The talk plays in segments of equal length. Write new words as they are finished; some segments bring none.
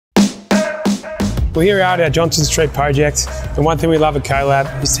Well, here we are at our Johnson Street project. The one thing we love at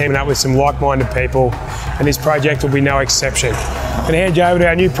CoLab is teaming up with some like-minded people, and this project will be no exception. I'm going to hand you over to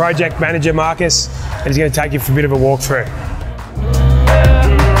our new project manager, Marcus, and he's going to take you for a bit of a walkthrough.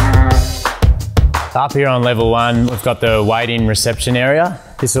 Up here on level 1, we've got the wait-in reception area.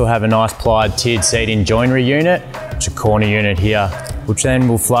 This will have a nice plied tiered seating joinery unit, which is a corner unit here, which then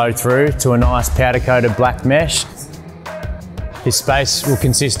will flow through to a nice powder-coated black mesh. This space will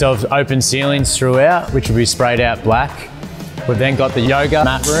consist of open ceilings throughout, which will be sprayed out black. We've then got the yoga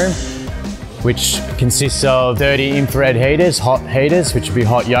mat room, which consists of 30 infrared heaters, hot heaters, which will be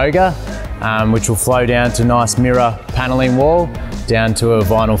hot yoga, which will flow down to nice mirror panelling wall, down to a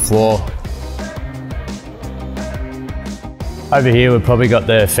vinyl floor. Over here we've probably got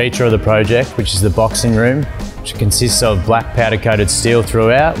the feature of the project, which is the boxing room, which consists of black powder coated steel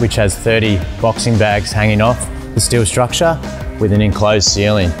throughout, which has 30 boxing bags hanging off the steel structure with an enclosed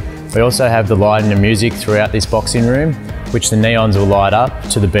ceiling. We also have the lighting and music throughout this boxing room, which the neons will light up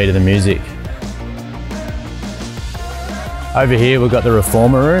to the beat of the music. Over here we've got the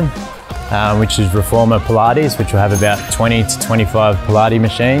reformer room, which is reformer Pilates, which will have about 20 to 25 Pilates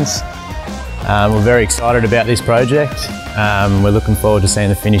machines. We're very excited about this project. We're looking forward to seeing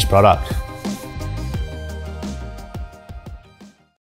the finished product.